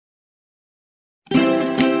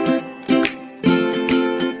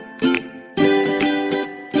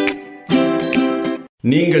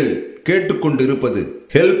நீங்கள் கேட்டுக்கொண்டிருப்பது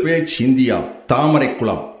HelpAge India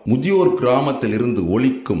Thamaraikulam முதியோர் கிராமத்தில் இருந்து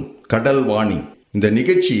ஒலிக்கும் கடல் வாணி. இந்த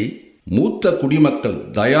நிகழ்ச்சி மூத்த குடிமக்கள்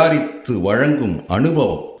தயாரித்து வழங்கும்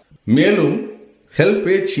அனுபவம். மேலும்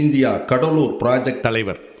ஹெல்பேஜ் இந்தியா கடலூர் ப்ராஜெக்ட்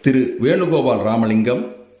தலைவர் திரு வேணுகோபால் ராமலிங்கம்,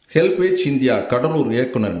 ஹெல்பேஜ் இந்தியா கடலூர்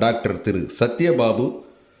இயக்குனர் டாக்டர் திரு சத்யபாபு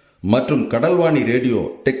மற்றும் கடல்வாணி ரேடியோ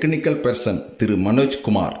டெக்னிக்கல் பர்சன் திரு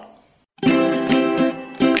மனோஜ்குமார்.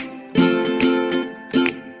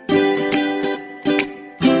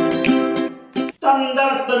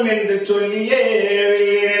 தந்தர்த்தம் என்று சொல்லியே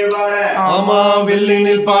வில்லினில் பாட, ஆமா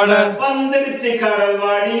வில்லினில் பாட வந்துடுச்சு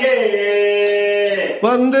கடல்வாணியே,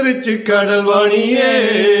 வந்துருச்சு கடல்வாணியே.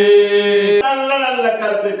 நல்ல நல்ல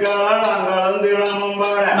கருத்துக்களா நாங்களும் தினமும்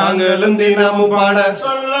பாட, நாங்களும் தினமும் பாட,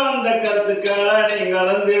 சொல்ல வந்த கருத்துக்களா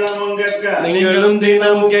நீங்களும் தினமும் கேட்க, நீங்களும்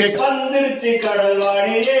தினமும் கேட்க. வந்துடுச்சு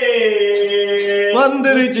கடல்வாணியே,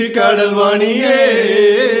 வந்துருச்சு கடல்வாணியே.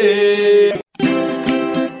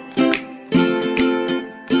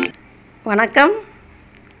 வணக்கம்.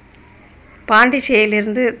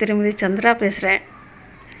 பாண்டிச்சேரியிலிருந்து திருமதி சந்திரா பேசுகிறேன்.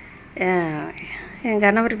 என்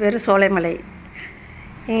கணவர் பேர் சோலைமலை.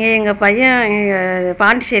 இங்கே எங்கள் பையன்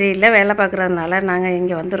பாண்டிச்சேரியில் வேலை பார்க்குறதுனால நாங்கள்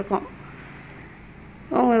இங்கே வந்திருக்கோம்.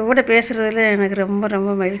 உங்கள் கூட பேசுகிறதுல எனக்கு ரொம்ப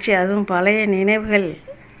ரொம்ப மகிழ்ச்சி. அதுவும் பழைய நினைவுகள்,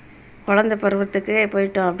 குழந்தை பருவத்துக்கு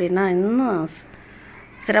போயிட்டோம் அப்படின்னா இன்னும்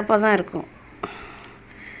சிறப்பாக தான் இருக்கும்.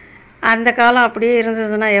 அந்த காலம் அப்படியே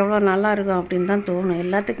இருந்ததுன்னா எவ்வளோ நல்லா இருக்கும் அப்படின்னு தான் தோணும்.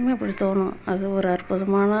 எல்லாத்துக்குமே அப்படி தோணும். அது ஒரு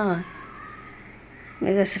அற்புதமான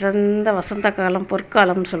மிக சிறந்த வசந்த காலம்,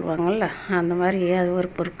 பொற்காலம்னு சொல்லுவாங்கள்ல, அந்த மாதிரி அது ஒரு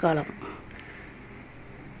பொற்காலம்.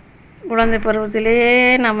 குழந்தை பருவத்திலேயே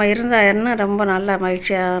நம்ம இருந்தால் என்ன ரொம்ப நல்ல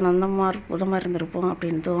மகிழ்ச்சியாக ஆனந்தமாக அற்புதமாக இருந்திருப்போம்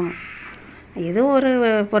அப்படின்னு தோணும். இது ஒரு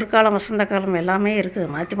பொற்காலம், வசந்த காலம் எல்லாமே இருக்குது.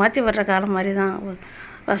 மாற்றி மாற்றி வர்ற காலம் மாதிரி தான்.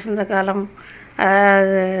 வசந்த காலம்,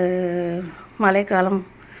 மழைக்காலம்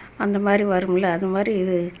அந்த மாதிரி வரும்ல, அது மாதிரி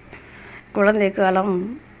இது குழந்தை காலம்,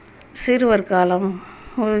 சிறுவர் காலம்,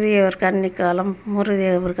 முதியோர் கன்னிக்காலம்,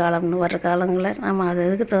 முதியோர் காலம்னு வர்ற காலங்களை நம்ம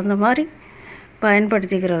அதுக்கு தகுந்த மாதிரி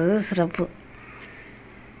பயன்படுத்திக்கிறது சிறப்பு.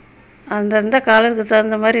 அந்தந்த காலத்துக்கு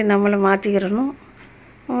தகுந்த மாதிரி நம்மளை மாற்றிக்கிறணும்.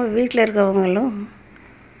 வீட்டில் இருக்கவங்களும்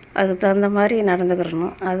அதுக்கு தகுந்த மாதிரி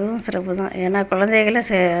நடந்துக்கிறணும். அதுவும் சிறப்பு தான். ஏன்னா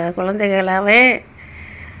குழந்தைகளாகவே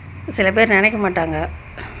சில பேர் நினைக்க மாட்டாங்க.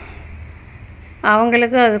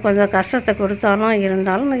 அவங்களுக்கு அது கொஞ்சம் கஷ்டத்தை கொடுத்தாலும்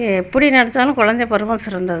இருந்தாலும் எப்படி நினச்சாலும் குழந்தை பருவம்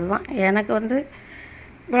சிறந்தது தான். எனக்கு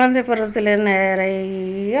குழந்தை பருவத்தில்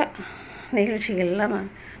நிறைய நிகழ்ச்சிகள்லாம்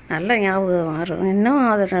நல்ல ஞாபகம் வரும். இன்னும்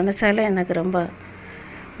அதை நினச்சாலே எனக்கு ரொம்ப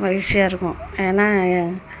மகிழ்ச்சியாக இருக்கும். ஏன்னா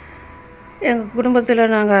எங்கள் குடும்பத்தில்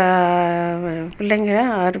நாங்கள் பிள்ளைங்க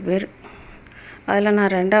 6 பேர். அதில்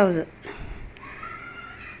நான் 2வது.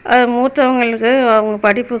 அது மூத்தவங்களுக்கு அவங்க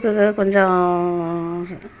படிப்புக்கு கொஞ்சம்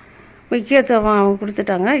முக்கியத்துவம் அவங்க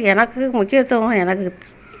கொடுத்துட்டாங்க. எனக்கு முக்கியத்துவம் எனக்கு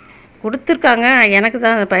கொடுத்துருக்காங்க. எனக்கு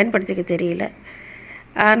தான் அதை பயன்படுத்திக்க தெரியல.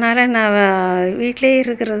 அதனால் நான் வீட்டிலே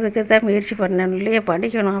இருக்கிறதுக்கு தான் முயற்சி பண்ணேன். இல்லையே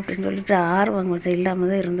படிக்கணும் அப்படின்னு சொல்லிட்டு ஆர்வம் கொஞ்சம்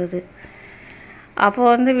இல்லாமல் தான் இருந்தது.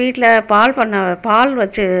 அப்போது வீட்டில் பால்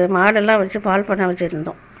வச்சு மாடெல்லாம் வச்சு பால் பண்ண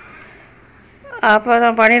வச்சுருந்தோம். அப்போ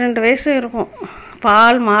நான் 12 வயசு இருக்கும்.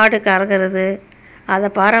 பால் மாடு கறக்கிறது, அதை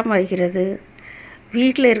பராமரிக்கிறது,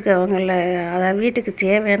 வீட்டில் இருக்கவங்கள அதாவது வீட்டுக்கு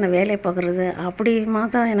தேவையான வேலையை பார்க்குறது, அப்படியுமா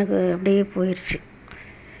தான் எனக்கு அப்படியே போயிடுச்சு.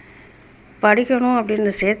 படிக்கணும்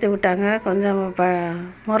அப்படின்னு சேர்த்து விட்டாங்க. கொஞ்சம்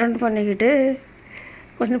முரண்டு பண்ணிக்கிட்டு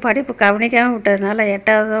கொஞ்சம் படிப்பு கவனிக்காமல் விட்டதுனால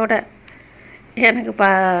 8வதோட எனக்கு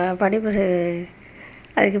படிப்பு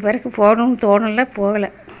அதுக்கு பிறகு போகணும்னு தோணலை, போகலை.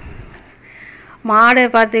 மாடு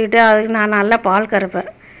பார்த்துக்கிட்டு அதுக்கு நான் நல்லா பால் கறப்பேன்.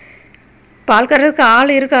 பால் கறதுக்கு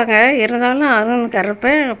ஆள் இருக்காங்க, இருந்தாலும் அதுவும்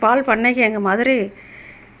கறப்பேன். பால் பண்ணைக்கு எங்கள் மதுரை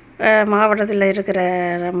மாவட்டத்தில் இருக்கிற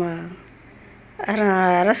நம்ம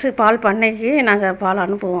அரசு பால் பண்ணைக்கு நாங்கள் பால்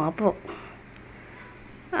அனுப்புவோம்.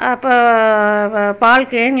 அப்போ பால்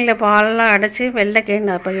கேனில் பாலெலாம் அடைச்சி, வெள்ளை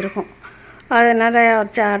கேன் அப்போ இருக்கும், அதனால்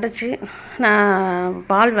அடைச்சி நான்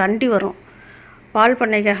பால் வண்டி வரும், பால்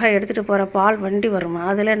பண்ணைக்காக எடுத்துகிட்டு போகிற பால் வண்டி வரும்.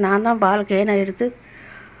 அதில் நான் தான் பால் கேனை எடுத்து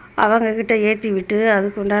அவங்கக்கிட்ட ஏற்றி விட்டு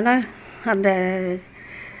அதுக்கு உண்டான அந்த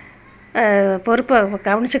பொறுப்பை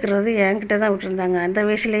கவனிச்சுக்கிறது என்கிட்ட தான் விட்டுருந்தாங்க அந்த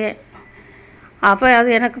வயசுலேயே. அப்போ அது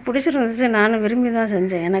எனக்கு பிடிச்சிருந்துச்சு, நானும் விரும்பி தான்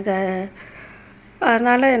செஞ்சேன்.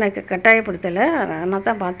 அதனால் எனக்கு கட்டாயப்படுத்தலை, நான்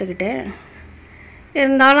தான் பார்த்துக்கிட்டேன்.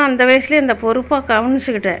 இருந்தாலும் அந்த வயசுலேயே இந்த பொறுப்பாக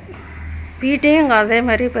கவனிச்சுக்கிட்டேன். வீட்டையும் அதே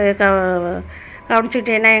மாதிரி இப்போ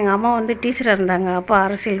கவனிச்சுக்கிட்டேன். ஏன்னா எங்கள் அம்மா டீச்சராக இருந்தாங்க, அப்பா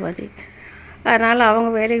அரசியல்வாதி. அதனால் அவங்க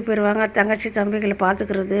வேலைக்கு போயிடுவாங்க, தங்கச்சி தம்பிகளை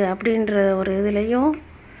பார்த்துக்கிறது அப்படின்ற ஒரு இதுலேயும்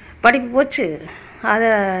படிப்பு போச்சு. அதை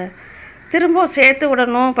திரும்ப சேர்த்து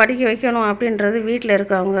விடணும், படிக்க வைக்கணும் அப்படின்றது வீட்டில்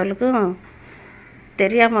இருக்கவங்களுக்கும்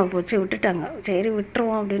தெரியாமல் போச்சு, விட்டுட்டாங்க. சரி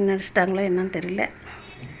விட்டுருவோம் அப்படின்னு நினச்சிட்டாங்களோ என்னன்னு தெரியல.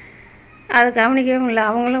 அது கவனிக்கவும் இல்லை,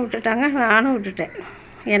 அவங்களும் விட்டுட்டாங்க, நானும் விட்டுட்டேன்.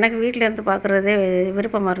 எனக்கு வீட்டில் இருந்து பார்க்குறதே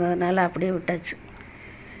விருப்பமாக இருந்ததுனால அப்படியே விட்டாச்சு.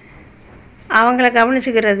 அவங்கள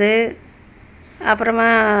கவனிச்சுக்கிறது, அப்புறமா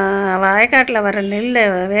வயக்காட்டில் வர நெல்லை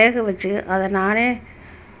வேக வச்சு அதை நானே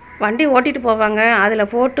வண்டி ஓட்டிகிட்டு போவாங்க,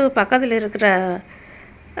 அதில் போட்டு பக்கத்தில் இருக்கிற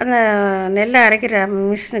அந்த நெல்லை அரைக்கிற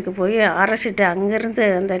மிஷினுக்கு போய் அரைச்சிட்டு அங்கேருந்து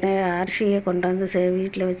அந்த அரிசியை கொண்டாந்து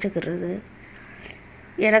வீட்டில் வச்சுக்கிறது.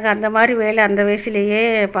 எனக்கு அந்த மாதிரி வேலை அந்த வயசுலேயே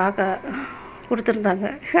பார்க்க கொடுத்துருந்தாங்க.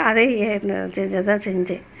 அதை செஞ்சதான்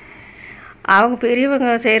செஞ்சேன். அவங்க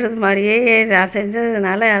பெரியவங்க செய்கிறது மாதிரியே நான்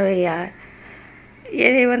செஞ்சதுனால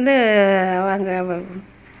என்னை வந்து அவங்க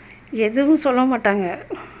எதுவும் சொல்ல மாட்டாங்க.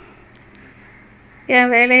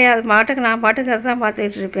 என் வேலையை அது பாட்டுக்கு நான் பாட்டுக்கு அதை தான்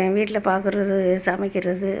பார்த்துக்கிட்டு இருப்பேன். வீட்டில் பார்க்குறது,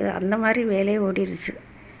 சமைக்கிறது, அந்த மாதிரி வேலையே ஓடிடுச்சு.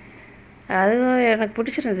 அதுவும் எனக்கு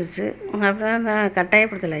பிடிச்சிருந்துச்சு. அப்புறம் நான்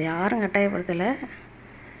கட்டாயப்படுத்தலை, யாரும் கட்டாயப்படுத்தலை.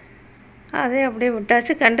 அதே அப்படியே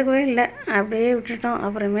விட்டாச்சு, கண்டுக்கவே இல்லை, அப்படியே விட்டுட்டோம்.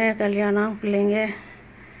 அப்புறமே கல்யாணம், பிள்ளைங்க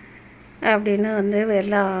அப்படின்னு வந்து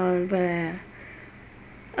எல்லாம் இப்போ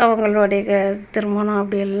அவங்களுடைய திருமணம்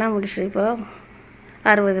அப்படியெல்லாம் முடிச்சு இப்போ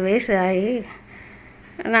 60 வயசு ஆகி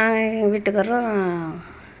நாங்கள் எங்கள் வீட்டுக்காரரும்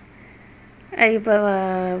இப்போ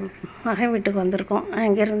மகன் வீட்டுக்கு வந்திருக்கோம்.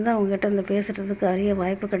 அங்கேருந்து அவங்ககிட்ட வந்து பேசுகிறதுக்கு அரிய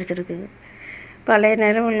வாய்ப்பு கிடச்சிருக்கு. பழைய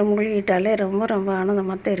நிலமையில் மூழ்கிட்டாலே ரொம்ப ரொம்ப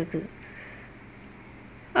ஆனந்தமாக தான் இருக்குது.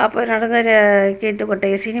 அப்போ நடந்த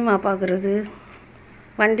கேட்டுக்கொட்டைய சினிமா பார்க்குறது,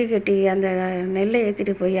 வண்டி கட்டி அந்த நெல்லை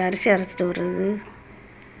ஏற்றிட்டு போய் அரிசி அரைச்சிட்டு வர்றது,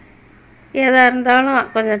 எதாக இருந்தாலும்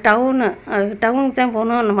கொஞ்சம் டவுனுக்கு தான்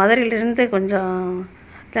போகணும். மதுரையிலேருந்து கொஞ்சம்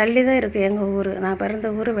தள்ளி தான் இருக்குது எங்கள் ஊர். நான் பிறந்த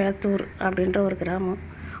ஊர் வெளத்தூர் அப்படின்ற ஒரு கிராமம்.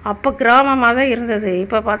 அப்போ கிராமமாக தான் இருந்தது,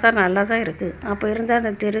 இப்போ பார்த்தா நல்லா தான் இருக்குது. அப்போ இருந்த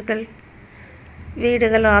அந்த தெருக்கள்,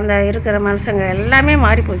 வீடுகள், அந்த இருக்கிற மனுஷங்க எல்லாமே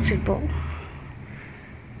மாறி போச்சு. இப்போது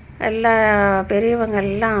எல்லா பெரியவங்க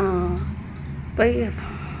எல்லாம் போய்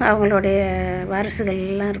அவங்களுடைய வாரிசுகள்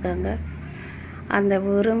எல்லாம் இருக்காங்க. அந்த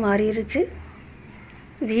ஊர் மாறிடுச்சு,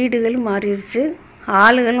 வீடுகளும் மாறிடுச்சு,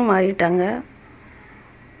 ஆளுகளும் மாறிட்டாங்க.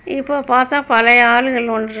 இப்போ பார்த்தா பழைய ஆளுகள்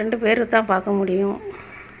 1-2 பேர் தான் பார்க்க முடியும்.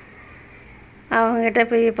 அவங்ககிட்ட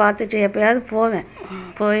போய் பார்த்துட்டு எப்போயாவது போவேன்.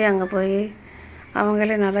 அங்கே போய்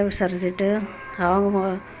அவங்களே நல்லா விசாரிச்சுட்டு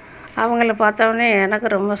அவங்கள பார்த்தோன்னே எனக்கு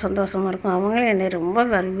ரொம்ப சந்தோஷமாக இருக்கும். அவங்களே என்னை ரொம்ப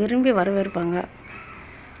விரும்பி வரவேற்பாங்க.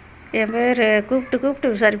 என் பேர் கூப்பிட்டு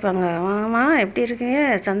விசாரிப்பாங்க. வாமா எப்படி இருக்கீங்க,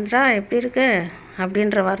 சந்திரா எப்படி இருக்கு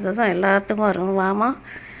அப்படின்ற வார்த்தை தான் எல்லாத்துக்கும் வரும். வாமா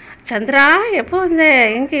சந்திரா, எப்போ வந்த,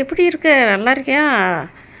 எங்கே எப்படி இருக்க, நல்லா இருக்கியா,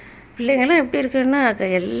 பிள்ளைங்களாம் எப்படி இருக்குன்னு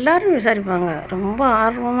எல்லோரும் விசாரிப்பாங்க. ரொம்ப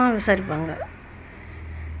ஆர்வமாக விசாரிப்பாங்க.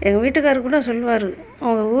 எங்கள் வீட்டுக்காரர் கூட சொல்லுவார்,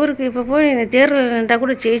 உங்கள் ஊருக்கு இப்போ போய் நீ தேர்தல் நின்றா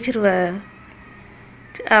கூட ஜெயிச்சிருவ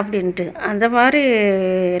அப்படின்ட்டு. அந்த மாதிரி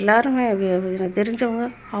எல்லாருமே எனக்கு தெரிஞ்சவங்க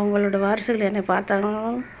அவங்களோட வாரிசுகள் என்னை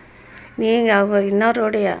பார்த்தாங்களும், நீங்கள் அவங்க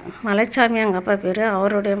இன்னொருடைய மலைச்சாமி எங்கள் அப்பா பேர்,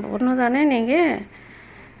 அவருடைய பொண்ணு தானே நீங்கள்,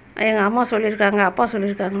 எங்கள் அம்மா சொல்லியிருக்காங்க, அப்பா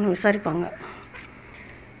சொல்லியிருக்காங்கன்னு விசாரிப்பாங்க.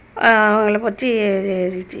 அவங்கள பற்றி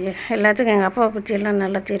எல்லாத்துக்கும் எங்கள் அப்பாவை பற்றி எல்லாம்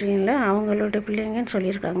நல்லா தெரியும்ல, அவங்களோட பிள்ளைங்கன்னு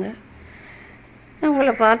சொல்லியிருக்காங்க.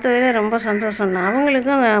 அவங்கள பார்த்ததே ரொம்ப சந்தோஷம் தான்.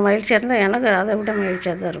 அவங்களுக்கும் மகிழ்ச்சியாக இருந்தால் எனக்கு அதை விட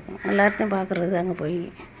மகிழ்ச்சியாக தான் இருக்கும். எல்லாத்தையும் பார்க்குறது, அங்கே போய்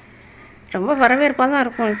ரொம்ப வரவேற்பாக தான்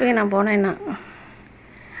இருக்கும். இப்போயும் நான் போனேன்னா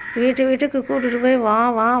வீட்டுக்கு கூட்டிகிட்டு போய்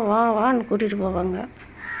வான்னு கூட்டிகிட்டு போவாங்க.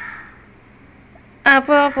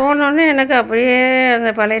 அப்போ போனோடனே எனக்கு அப்படியே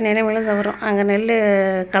அந்த பழைய நினைவுகளுங்க வரும். அங்கே நெல்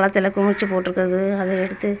களத்தில் குமிச்சு போட்டிருக்குது, அதை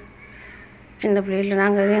எடுத்து சின்ன பிள்ளைகள்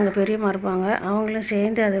நாங்கள் எங்கள் பெரியம்மா இருப்பாங்க, அவங்களும்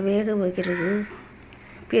சேர்ந்து அதை வேக வைக்கிறது.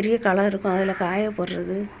 பெரிய களை இருக்கும், அதில் காய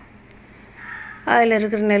போடுறது, அதில்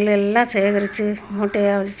இருக்கிற நெல் எல்லாம் சேகரித்து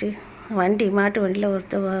மூட்டையாக வச்சு மாட்டு வண்டியில்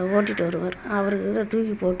ஒருத்தர் ஓட்டிகிட்டு வருவார். அவருக்கு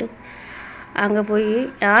தூக்கி போட்டு அங்கே போய்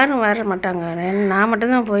யாரும் வர மாட்டாங்க, நான்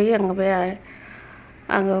மட்டும்தான் போய் அங்கே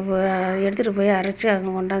எடுத்துகிட்டு போய் அரைச்சி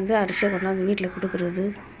அங்கே கொண்டாந்து அரிசியை கொண்டாந்து வீட்டில் கொடுக்குறது.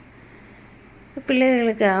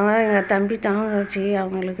 பிள்ளைகளுக்கு எங்கள் தம்பி வச்சு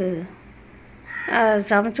அவங்களுக்கு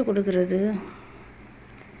சமைச்சு கொடுக்குறது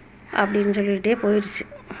அப்படின்னு சொல்லிகிட்டே போயிடுச்சு.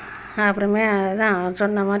 அப்புறமே அதான்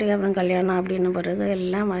சொன்ன மாதிரி அப்புறம் கல்யாணம் அப்படின்னு பிறகு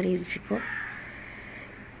எல்லாம் மாறிடுச்சு.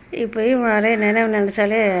 இப்போயும் நிறைய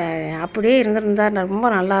நினச்சாலே அப்படியே இருந்திருந்தா ரொம்ப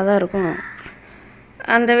நல்லா தான் இருக்கும்.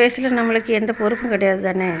 அந்த வயசில் நம்மளுக்கு எந்த பொறுப்பும் கிடையாது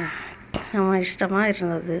தானே, நம்ம இஷ்டமாக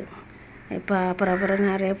இருந்தது. இப்போ அப்புறம்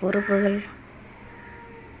நிறைய பொறுப்புகள்,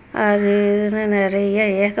 அது இதுன்னு நிறைய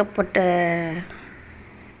ஏகப்பட்ட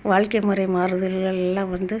வாழ்க்கை முறை மாறுதல்கள்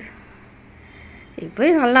எல்லாம் வந்து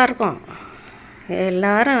இப்போயும் நல்லாயிருக்கும்.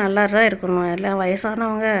 எல்லோரும் நல்லா தான் இருக்கணும். எல்லாம்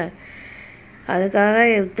வயசானவங்க அதுக்காக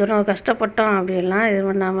இத்தனை கஷ்டப்பட்டோம் அப்படின்லாம் இது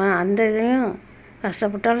பண்ணாமல் அந்த இதையும்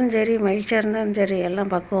கஷ்டப்பட்டாலும் சரி, மகிழ்ச்சியாக இருந்தாலும் சரி,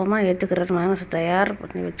 எல்லாம் பக்குவமாக ஏற்றுக்கிறது, மனசு தயார்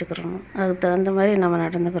பண்ணி வச்சுக்கிறணும். அதுக்கு தகுந்த மாதிரி நம்ம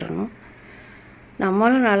நடந்துக்கிறணும்.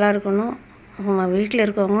 நம்மளும் நல்லா இருக்கணும், நம்ம வீட்டில்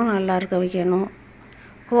இருக்கவங்களும் நல்லா இருக்க வைக்கணும்.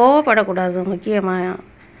 கோவப்படக்கூடாது. முக்கியமாக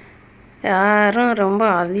யாரும் ரொம்ப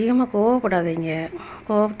அதிகமாக கோவப்படாதீங்க,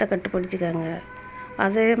 கோபத்தை கட்டுப்படுத்திக்காங்க.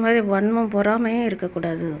 அதே மாதிரி வன்மம் பொறாமையும்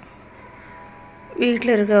இருக்கக்கூடாது.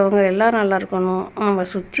 வீட்டில் இருக்கவங்க எல்லோரும் நல்லா இருக்கணும், நம்ம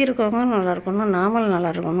சுற்றி இருக்கவங்க நல்லா இருக்கணும், நாமளும்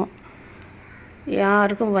நல்லா இருக்கணும்.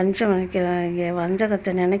 யாருக்கும் வஞ்சம் நினைக்காதீங்க,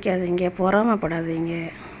 வஞ்சகத்தை நினைக்காதீங்க, பொறாமைப்படாதீங்க.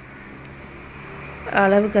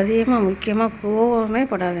 அளவுக்கு அதிகமாக முக்கியமாக கோவமே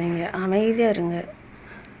படாதீங்க, அமைதியாக இருங்க.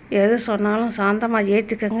 எது சொன்னாலும் சாந்தமாக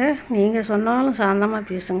ஏற்றுக்கங்க, நீங்கள் சொன்னாலும் சாந்தமாக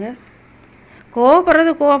பேசுங்க.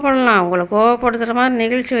 கோவப்படுறது கோவப்படலாம், உங்களை கோவப்படுத்துகிற மாதிரி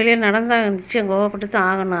நிகழ்ச்சி வெளியே நடந்தால் நிச்சயம் கோவப்பட்டு தான்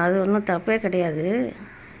ஆகணும், அது ஒன்றும் தப்பே கிடையாது.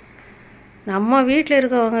 நம்ம வீட்டில்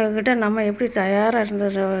இருக்கவங்கக்கிட்ட நம்ம எப்படி தயாராக இருந்து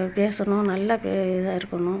பேசணும், நல்லா இதாக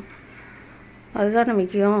இருக்கணும், அதுதானே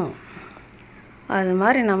முக்கியம். அது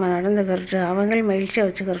மாதிரி நம்ம நடந்துக்கிறது, அவங்களையும் மகிழ்ச்சியாக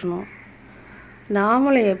வச்சுக்கிறணும்.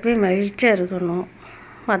 நாமளும் எப்பயும் மகிழ்ச்சியாக இருக்கணும்,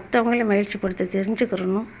 மற்றவங்களையும் மகிழ்ச்சிப்படுத்த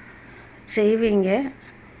தெரிஞ்சுக்கிறணும். செய்வீங்க.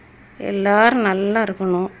 எல்லோரும் நல்லா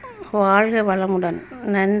இருக்கணும். வாழ்க வளமுடன்.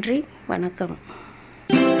 நன்றி, வணக்கம்.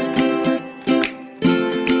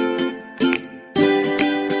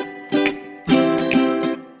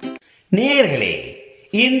 நேயர்களே,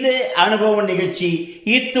 இந்த அனுபவ நிகழ்ச்சி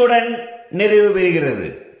இத்துடன் நிறைவு பெறுகிறது.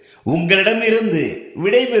 உங்களிடமிருந்து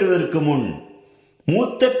விடைபெறுவதற்கு முன்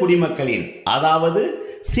மூத்த குடிமக்களின், அதாவது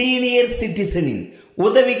சீனியர் சிட்டிசனின்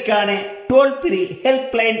உதவிக்கான டோல் ஃப்ரீ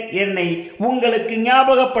ஹெல்ப்லைன் எண்ணை உங்களுக்கு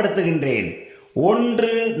ஞாபகப்படுத்துகின்றேன்.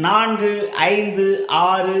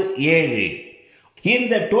 145667.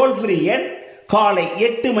 இந்த டோல் ஃப்ரீ எண் காலை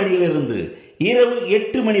 8 மணியிலிருந்து இரவு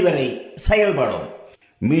 8 மணி வரை செயல்படும்.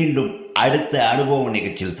 மீண்டும் அடுத்த அனுபவ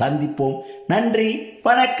நிகழ்ச்சியில் சந்திப்போம். நன்றி,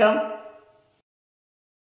 வணக்கம்.